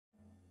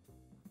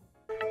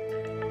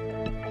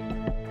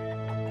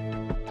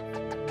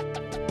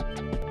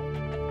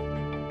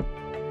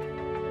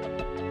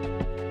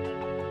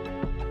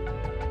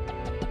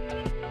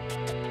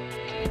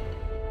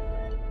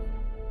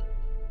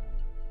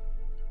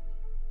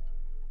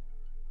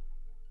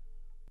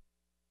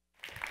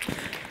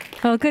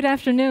Well, good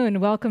afternoon.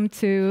 Welcome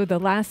to the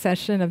last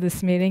session of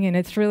this meeting, and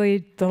it's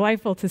really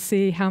delightful to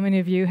see how many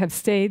of you have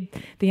stayed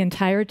the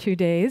entire 2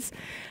 days.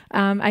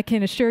 I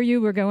can assure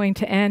you we're going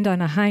to end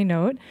on a high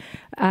note.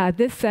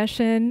 This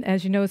session,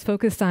 as you know, is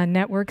focused on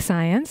network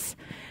science.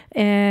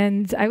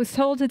 And I was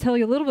told to tell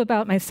you a little bit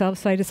about myself,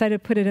 so I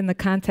decided to put it in the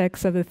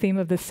context of the theme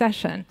of this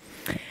session.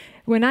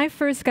 When I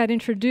first got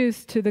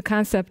introduced to the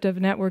concept of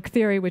network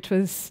theory, which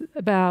was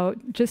about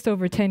just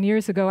over 10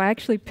 years ago, I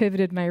actually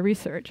pivoted my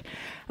research.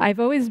 I've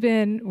always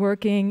been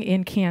working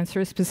in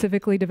cancer,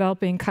 specifically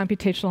developing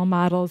computational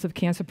models of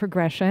cancer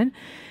progression.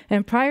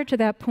 And prior to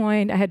that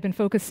point, I had been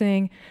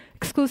focusing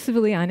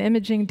exclusively on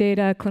imaging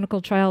data,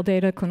 clinical trial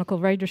data, clinical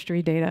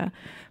registry data.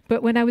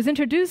 But when I was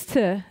introduced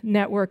to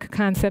network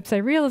concepts, I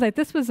realized that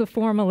this was a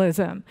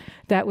formalism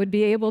that would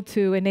be able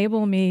to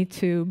enable me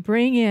to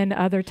bring in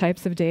other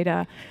types of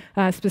data,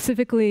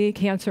 specifically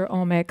cancer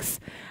omics,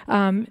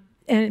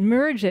 and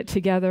merge it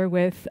together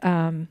with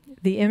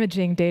the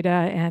imaging data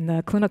and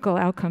the clinical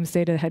outcomes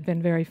data I had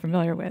been very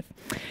familiar with.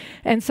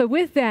 And so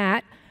with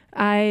that,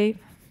 I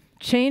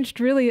changed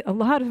really a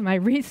lot of my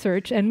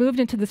research and moved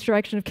into this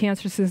direction of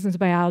cancer systems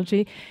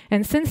biology,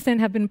 and since then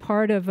have been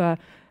part of a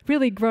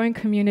really growing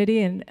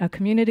community, and a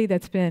community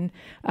that's been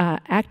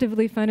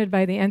actively funded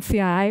by the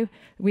NCI.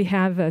 We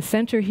have a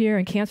center here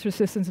in cancer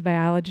systems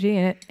biology,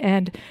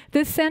 and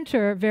this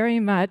center very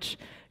much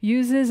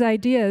uses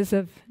ideas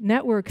of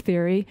network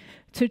theory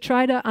to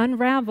try to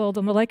unravel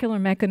the molecular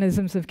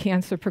mechanisms of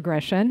cancer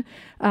progression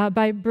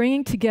by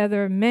bringing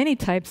together many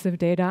types of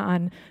data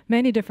on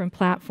many different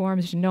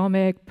platforms,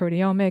 genomic,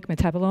 proteomic,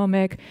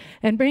 metabolomic,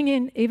 and bring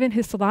in even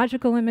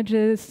histological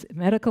images,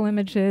 medical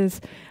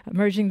images,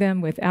 merging them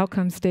with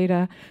outcomes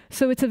data.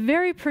 So it's a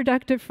very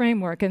productive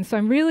framework, and so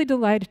I'm really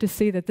delighted to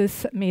see that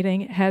this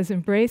meeting has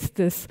embraced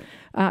this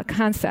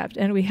concept,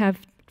 and we have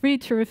 3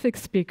 terrific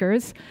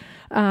speakers,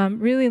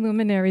 really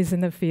luminaries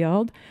in the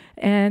field.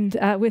 And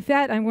with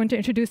that, I'm going to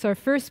introduce our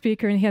first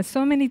speaker, and he has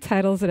so many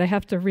titles that I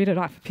have to read it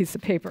off a piece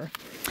of paper.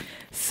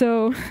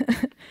 So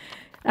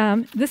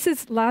this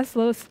is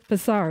Laszlo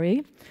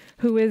Barabási,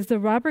 who is the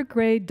Robert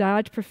Gray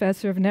Dodge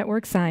Professor of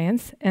Network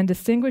Science and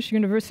Distinguished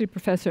University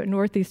Professor at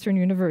Northeastern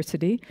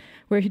University,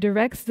 where he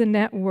directs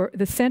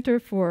the Center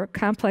for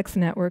Complex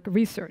Network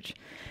Research.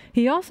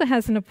 He also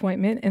has an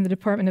appointment in the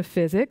Department of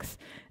Physics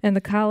and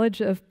the College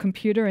of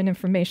Computer and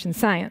Information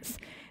Science.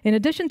 In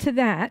addition to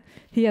that,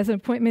 he has an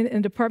appointment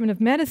in the Department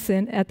of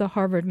Medicine at the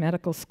Harvard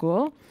Medical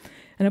School,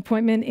 an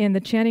appointment in the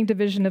Channing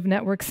Division of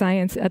Network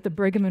Science at the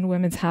Brigham and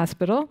Women's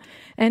Hospital,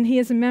 and he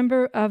is a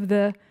member of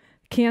the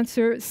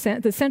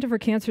Center for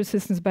Cancer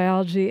Systems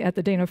Biology at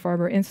the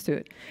Dana-Farber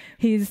Institute.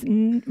 He's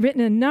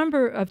written a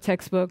number of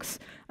textbooks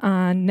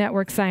on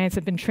network science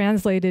that have been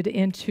translated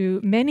into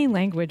many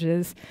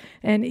languages,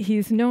 and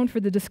he's known for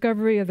the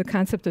discovery of the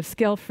concept of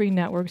scale-free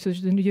networks, which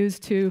has been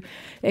used to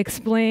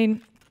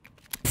explain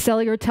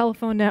cellular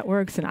telephone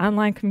networks and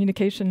online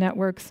communication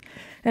networks.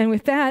 And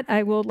with that,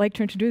 I would like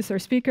to introduce our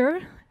speaker,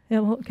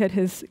 and we'll get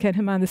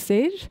him on the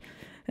stage.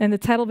 And the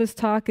title of his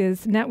talk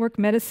is Network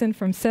Medicine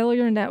from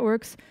Cellular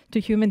Networks to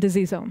Human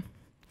Diseasome.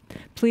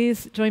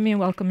 Please join me in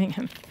welcoming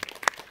him.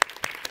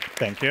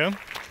 Thank you.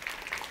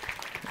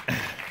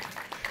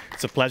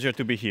 It's a pleasure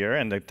to be here,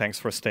 and thanks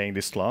for staying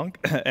this long.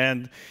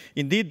 And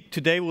indeed,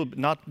 today we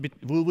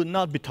will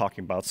not be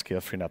talking about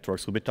scale-free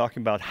networks. We'll be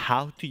talking about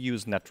how to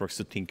use networks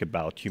to think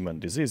about human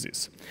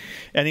diseases.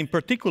 And in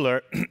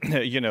particular,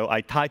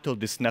 I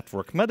titled this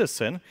Network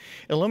Medicine.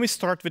 And let me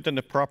start with an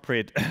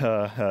appropriate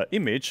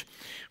image,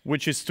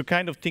 which is to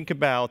kind of think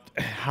about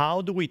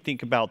how do we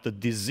think about the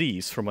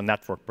disease from a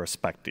network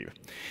perspective.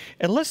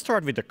 And let's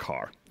start with the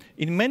car.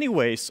 In many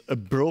ways, a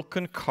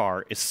broken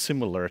car is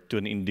similar to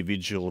an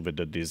individual with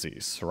a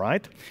disease,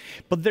 right?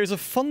 But there's a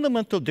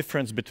fundamental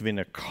difference between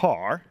a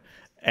car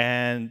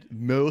and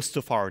most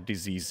of our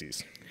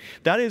diseases.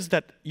 That is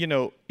that,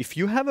 if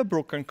you have a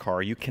broken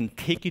car, you can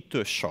take it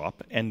to a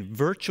shop and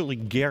virtually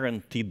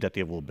guarantee that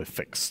it will be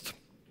fixed.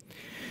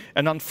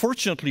 And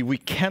unfortunately, we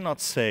cannot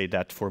say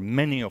that for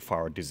many of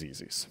our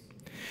diseases.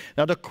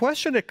 Now, the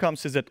question that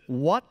comes is that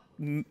what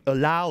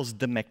allows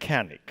the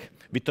mechanic,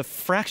 with a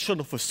fraction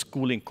of a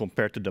schooling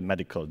compared to the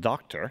medical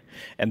doctor,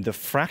 and the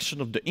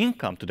fraction of the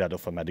income to that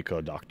of a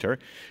medical doctor,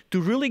 to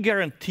really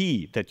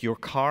guarantee that your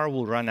car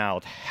will run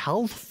out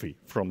healthy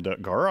from the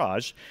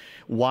garage,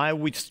 while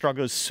we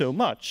struggle so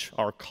much,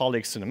 our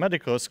colleagues in the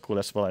medical school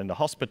as well as in the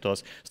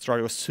hospitals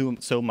struggle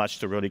so much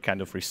to really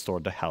kind of restore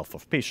the health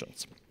of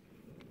patients.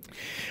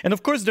 And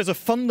of course, there's a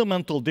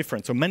fundamental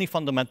difference, or many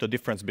fundamental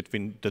difference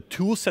between the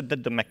tool set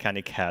that the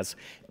mechanic has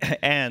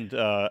and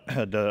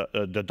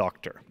the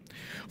doctor.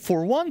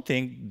 For one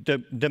thing,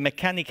 the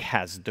mechanic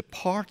has the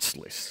parts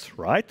list,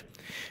 right?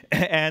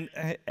 And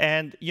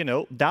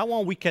that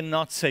one we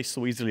cannot say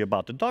so easily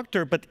about the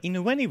doctor, but in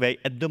any way,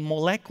 at the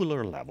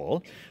molecular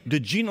level, the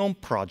Genome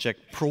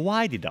Project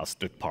provided us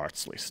the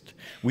parts list.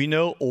 We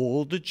know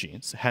all the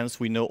genes, hence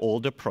we know all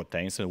the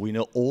proteins, and we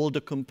know all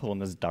the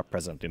components that are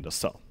present in the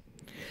cell.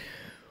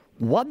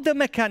 What the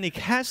mechanic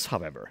has,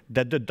 however,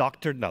 that the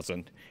doctor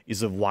doesn't,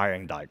 is a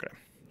wiring diagram.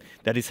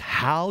 That is,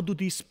 how do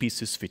these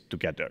pieces fit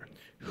together?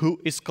 Who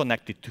is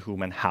connected to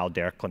whom and how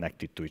they're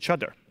connected to each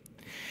other?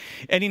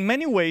 And in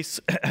many ways,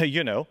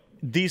 you know,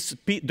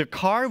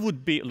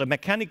 the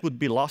mechanic would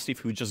be lost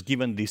if we just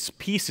given these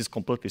pieces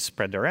completely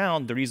spread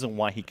around. The reason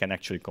why he can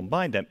actually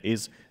combine them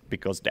is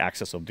because the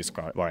access of this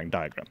wiring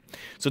diagram.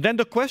 So then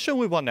the question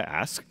we want to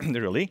ask,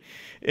 really,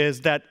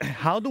 is that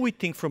how do we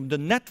think from the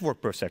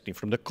network perspective,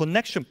 from the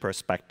connection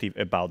perspective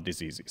about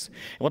diseases?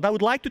 And what I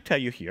would like to tell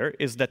you here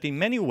is that in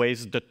many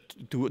ways,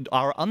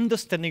 our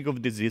understanding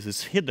of disease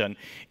is hidden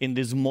in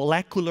these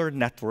molecular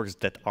networks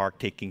that are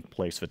taking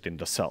place within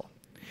the cell.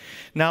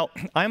 Now,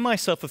 I'm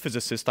myself a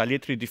physicist. I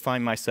literally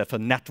define myself a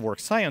network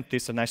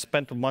scientist, and I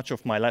spent much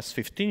of my last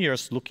 15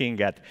 years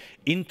looking at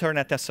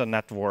internet as a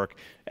network,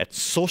 at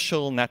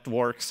social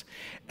networks,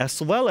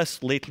 as well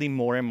as lately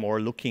more and more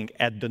looking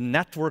at the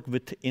network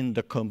within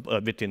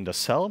the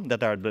cell,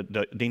 that are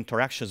the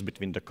interactions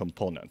between the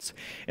components.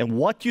 And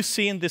what you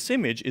see in this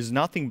image is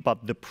nothing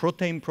but the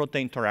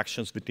protein-protein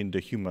interactions within the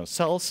human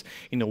cells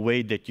in a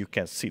way that you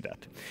can see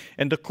that.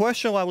 And the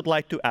question I would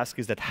like to ask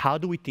is that how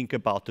do we think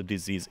about the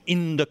disease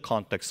in the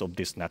context of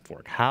this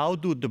network? How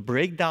do the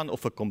breakdown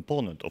of a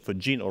component, of a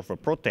gene or of a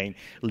protein,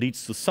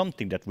 leads to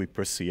something that we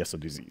perceive as a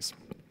disease?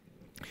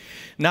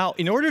 Now,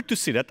 in order to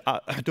see that,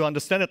 to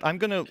understand it, I'm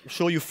going to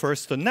show you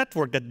first a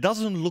network that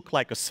doesn't look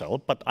like a cell,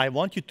 but I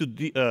want you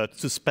to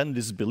suspend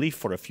this belief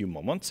for a few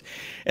moments,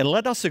 and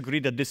let us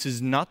agree that this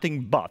is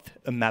nothing but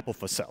a map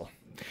of a cell,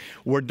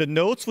 where the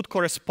nodes would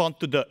correspond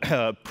to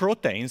the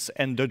proteins,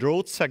 and the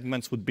road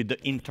segments would be the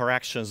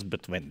interactions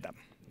between them.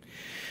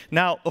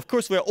 Now, of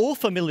course, we're all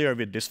familiar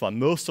with this one.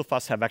 Most of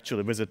us have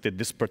actually visited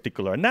this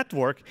particular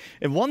network.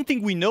 And one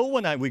thing we know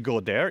when we go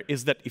there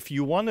is that if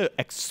you want to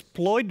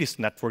exploit this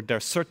network, there are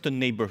certain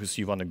neighborhoods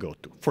you want to go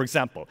to. For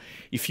example,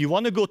 if you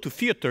want to go to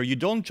theater, you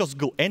don't just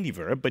go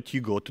anywhere, but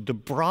you go to the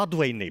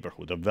Broadway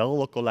neighborhood, a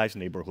well-localized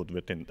neighborhood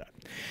within that.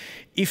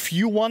 If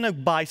you want to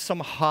buy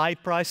some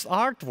high-priced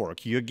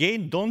artwork, you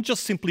again don't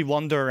just simply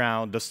wander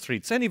around the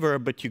streets anywhere,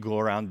 but you go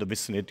around the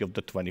vicinity of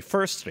the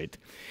 21st Street.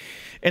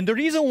 And the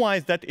reason why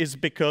that is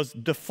because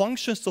the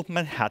functions of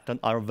Manhattan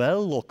are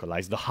well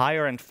localized, the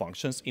higher end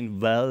functions in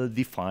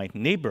well-defined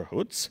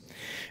neighborhoods.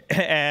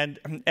 And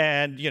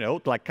you know,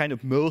 like kind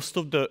of most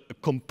of the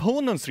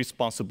components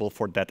responsible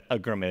for that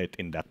aggregate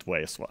in that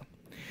way as well.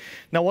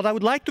 Now, what I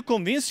would like to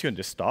convince you in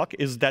this talk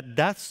is that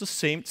that's the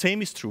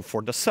same is true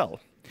for the cell.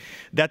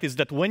 That is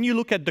that when you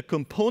look at the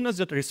components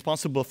that are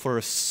responsible for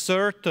a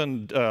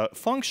certain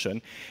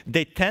function,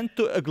 they tend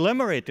to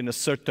agglomerate in a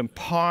certain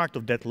part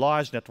of that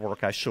large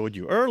network I showed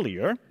you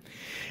earlier.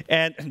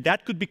 And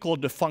that could be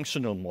called the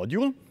functional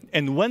module.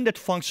 And when that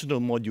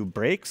functional module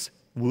breaks,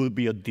 will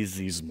be a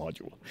disease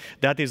module.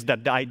 That is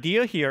that the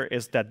idea here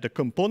is that the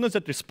components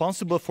that are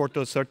responsible for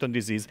a certain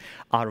disease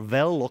are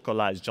well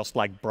localized, just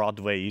like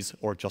Broadway's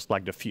or just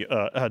like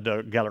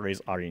the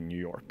galleries are in New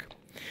York.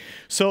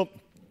 So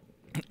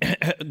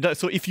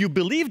if you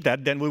believe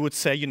that, then we would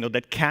say, you know,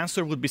 that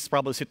cancer would be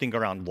probably sitting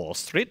around Wall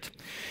Street,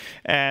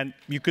 and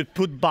you could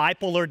put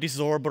bipolar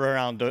disorder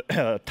around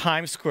the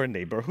Times Square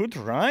neighborhood,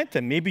 right?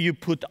 And maybe you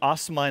put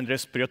asthma and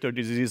respiratory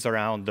disease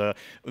around the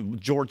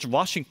George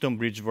Washington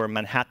Bridge, where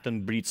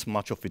Manhattan breeds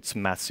much of its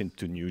mass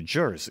into New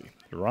Jersey,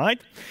 right?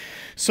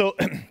 So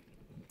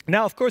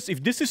now, of course,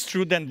 if this is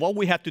true, then what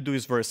we have to do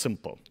is very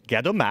simple.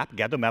 Get a map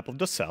of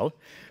the cell,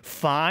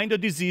 find a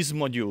disease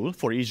module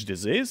for each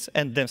disease,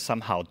 and then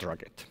somehow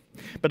drug it.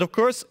 But of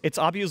course, it's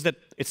obvious that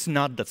it's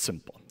not that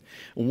simple.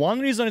 One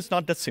reason it's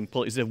not that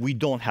simple is that we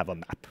don't have a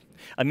map.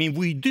 I mean,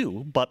 we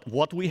do, but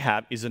what we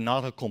have is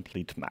not a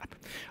complete map.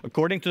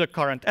 According to the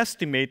current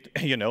estimate,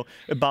 you know,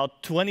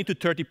 about 20 to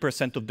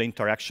 30% of the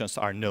interactions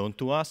are known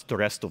to us. The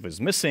rest of it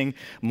is missing.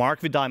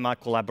 Mark Vidal, my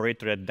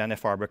collaborator at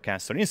Dana-Farber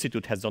Cancer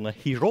Institute, has done a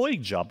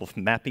heroic job of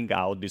mapping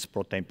out these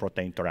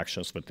protein-protein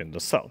interactions within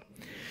the cell.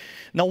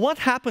 Now, what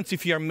happens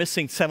if you are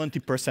missing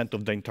 70%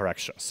 of the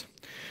interactions?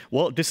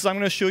 Well, this is what I'm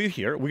going to show you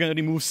here. We're going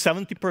to remove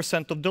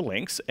 70% of the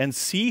links and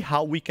see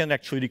how we can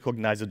actually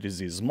recognize the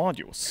disease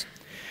modules.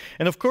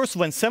 And of course,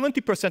 when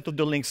 70% of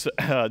the links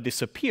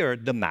disappear,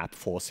 the map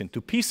falls into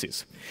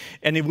pieces.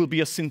 And it will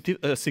be a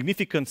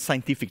significant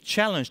scientific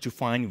challenge to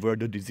find where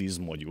the disease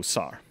modules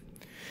are.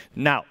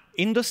 Now,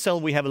 in the cell,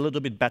 we have a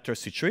little bit better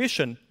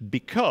situation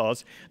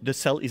because the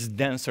cell is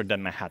denser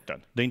than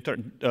Manhattan.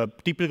 The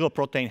typical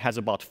protein has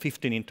about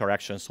 15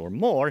 interactions or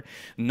more,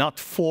 not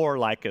 4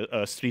 like a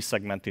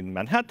 3-segment in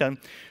Manhattan.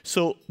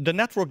 So the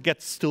network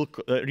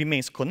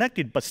remains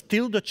connected, but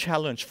still the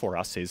challenge for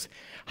us is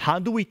how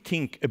do we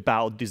think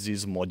about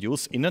disease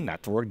modules in a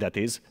network that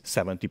is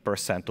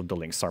 70% of the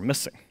links are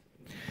missing?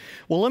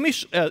 Well, let me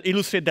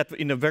illustrate that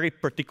in a very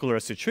particular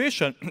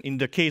situation in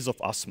the case of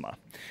asthma.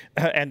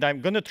 And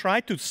I'm going to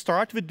try to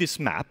start with this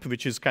map,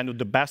 which is kind of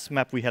the best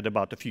map we had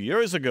about a few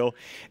years ago,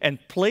 and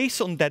place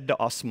on that the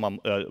asthma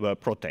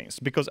proteins.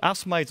 Because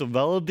asthma is a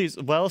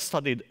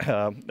well-studied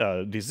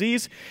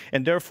disease,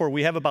 and therefore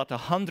we have about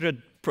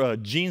 100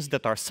 genes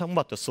that are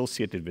somewhat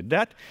associated with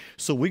that.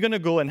 So we're going to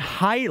go and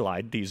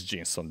highlight these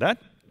genes on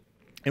that.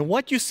 And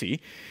what you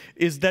see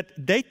is that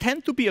they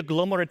tend to be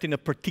agglomerated in a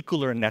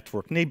particular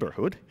network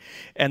neighborhood,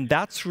 and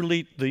that's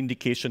really the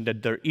indication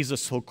that there is a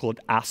so-called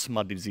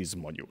asthma disease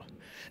module.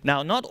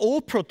 Now, not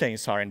all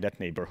proteins are in that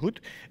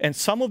neighborhood, and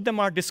some of them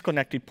are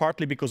disconnected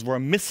partly because we're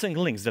missing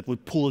links that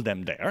would pull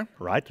them there,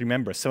 right?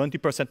 Remember,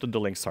 70% of the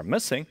links are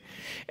missing,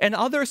 and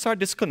others are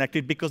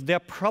disconnected because they are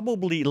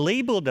probably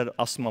labeled as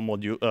asthma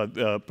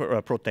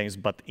module, proteins,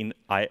 but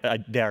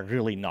they are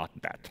really not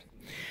that.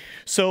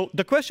 So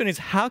the question is,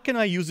 how can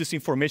I use this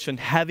information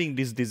having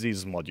this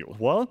disease module?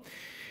 Well,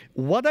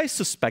 what I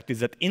suspect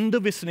is that in the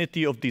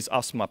vicinity of these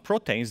asthma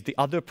proteins, the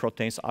other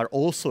proteins are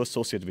also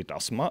associated with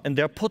asthma, and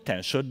they're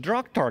potential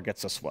drug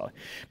targets as well.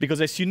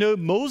 Because as you know,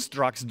 most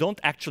drugs don't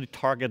actually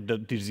target the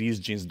disease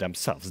genes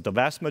themselves. The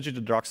vast majority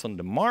of drugs on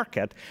the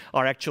market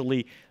are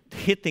actually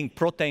hitting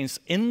proteins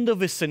in the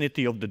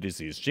vicinity of the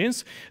disease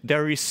genes.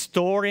 They're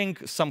restoring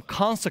some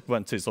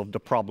consequences of the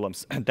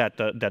problems that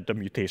the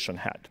mutation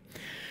had.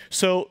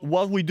 So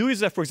what we do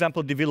is that, for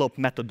example, develop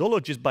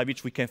methodologies by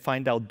which we can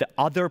find out the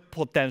other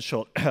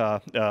potential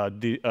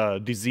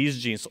disease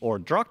genes or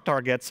drug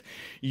targets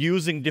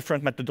using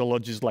different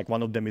methodologies. Like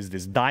one of them is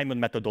this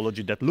diamond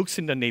methodology that looks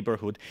in the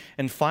neighborhood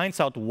and finds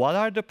out what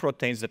are the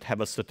proteins that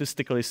have a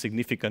statistically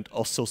significant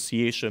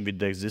association with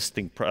the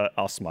existing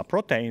asthma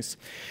proteins.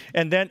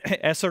 And then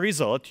as a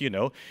result,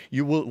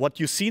 what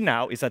you see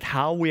now is that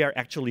how we are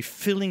actually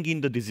filling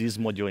in the disease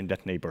module in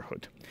that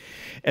neighborhood.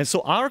 And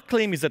so our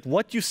claim is that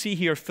what you see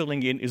here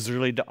filling in is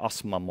really the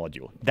asthma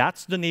module.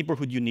 That's the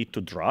neighborhood you need to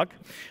drug.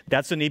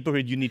 That's the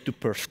neighborhood you need to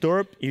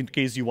perturb in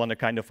case you want to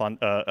kind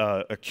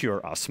of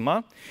cure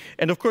asthma.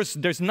 And of course,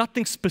 there's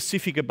nothing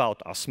specific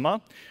about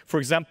asthma. For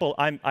example,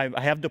 I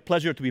have the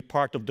pleasure to be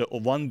part of the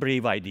One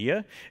Brave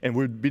idea, and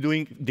we'll be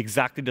doing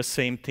exactly the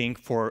same thing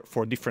for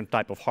different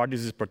type of heart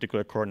disease,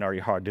 particularly coronary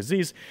heart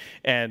disease,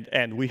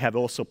 and we have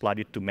also applied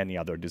it to many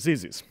other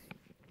diseases.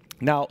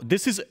 Now,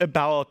 this is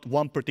about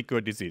one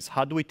particular disease.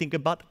 How do we think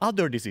about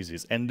other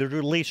diseases and the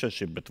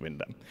relationship between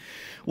them?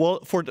 Well,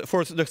 for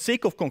the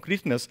sake of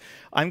concreteness,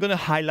 I'm going to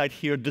highlight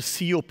here the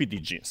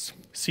COPD genes.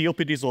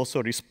 COPD is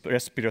also a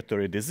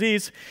respiratory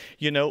disease,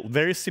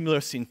 very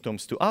similar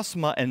symptoms to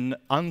asthma, and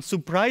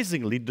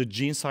unsurprisingly, the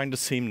genes are in the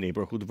same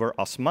neighborhood where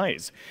asthma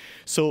is.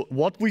 So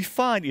what we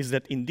find is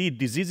that indeed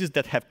diseases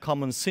that have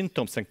common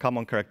symptoms and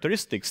common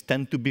characteristics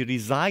tend to be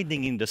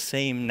residing in the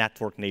same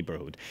network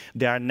neighborhood.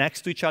 They are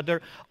next to each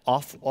other,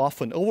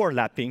 often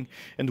overlapping,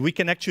 and we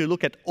can actually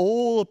look at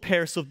all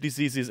pairs of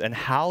diseases and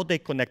how they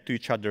connect to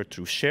each other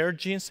through shared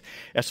genes,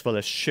 as well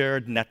as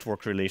shared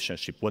network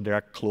relationship, where they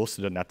are close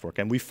to the network.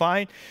 And we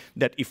find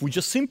that if we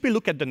just simply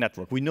look at the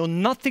network, we know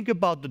nothing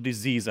about the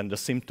disease and the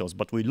symptoms,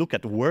 but we look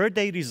at where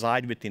they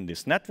reside within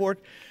this network.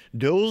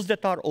 Those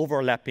that are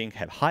overlapping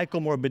have high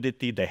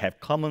comorbidity, they have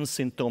common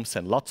symptoms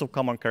and lots of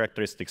common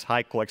characteristics,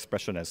 high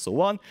co-expression, and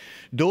so on.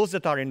 Those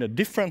that are in a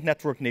different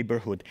network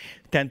neighborhood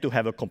tend to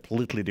have a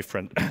completely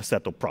different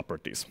set of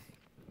properties.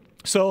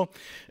 So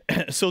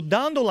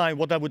down the line,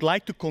 what I would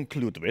like to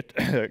conclude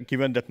with,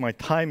 given that my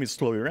time is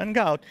slowly running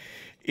out,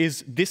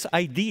 is this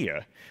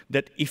idea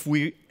that if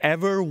we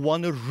ever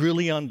want to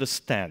really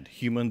understand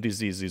human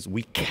diseases,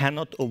 we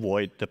cannot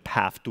avoid the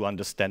path to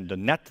understand the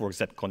networks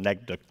that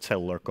connect the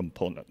cellular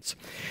components.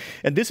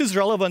 And this is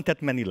relevant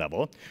at many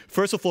levels.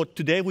 First of all,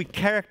 today we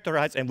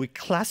characterize and we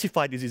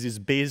classify diseases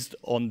based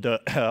on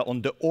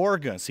the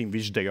organs in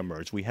which they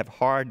emerge. We have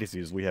heart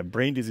disease, we have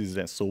brain disease,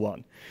 and so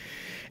on.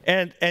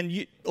 And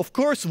of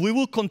course, we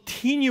will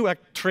continue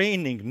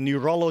training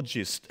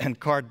neurologists and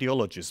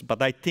cardiologists,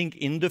 but I think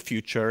in the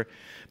future,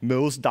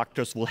 most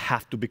doctors will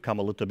have to become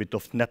a little bit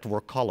of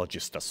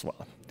networkologists as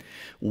well.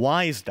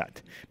 Why is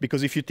that?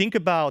 Because if you think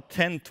about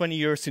 10, 20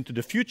 years into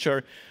the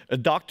future, a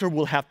doctor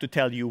will have to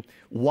tell you,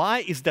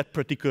 why is that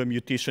particular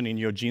mutation in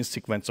your gene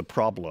sequence a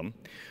problem?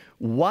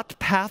 What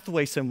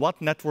pathways and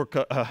what network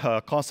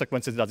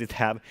consequences does it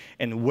have,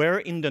 and where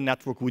in the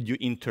network would you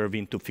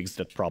intervene to fix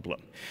that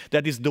problem?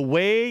 That is the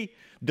way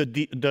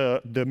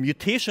the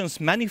mutations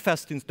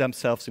manifest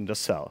themselves in the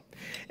cell.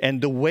 And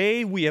the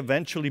way we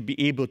eventually be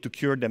able to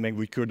cure them, and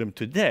we cure them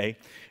today,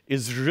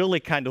 is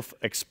really kind of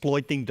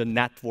exploiting the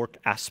network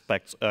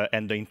aspects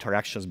and the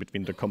interactions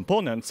between the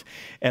components.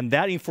 And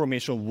that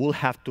information will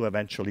have to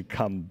eventually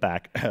come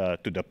back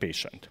to the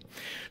patient.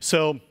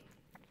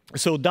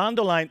 So down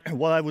the line,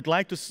 what I would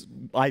like to,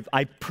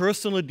 I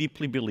personally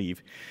deeply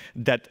believe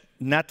that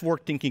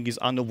network thinking is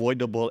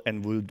unavoidable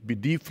and will be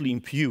deeply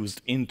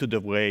infused into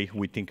the way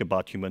we think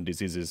about human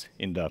diseases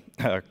in the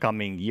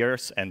coming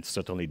years and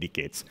certainly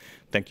decades.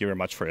 Thank you very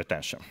much for your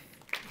attention.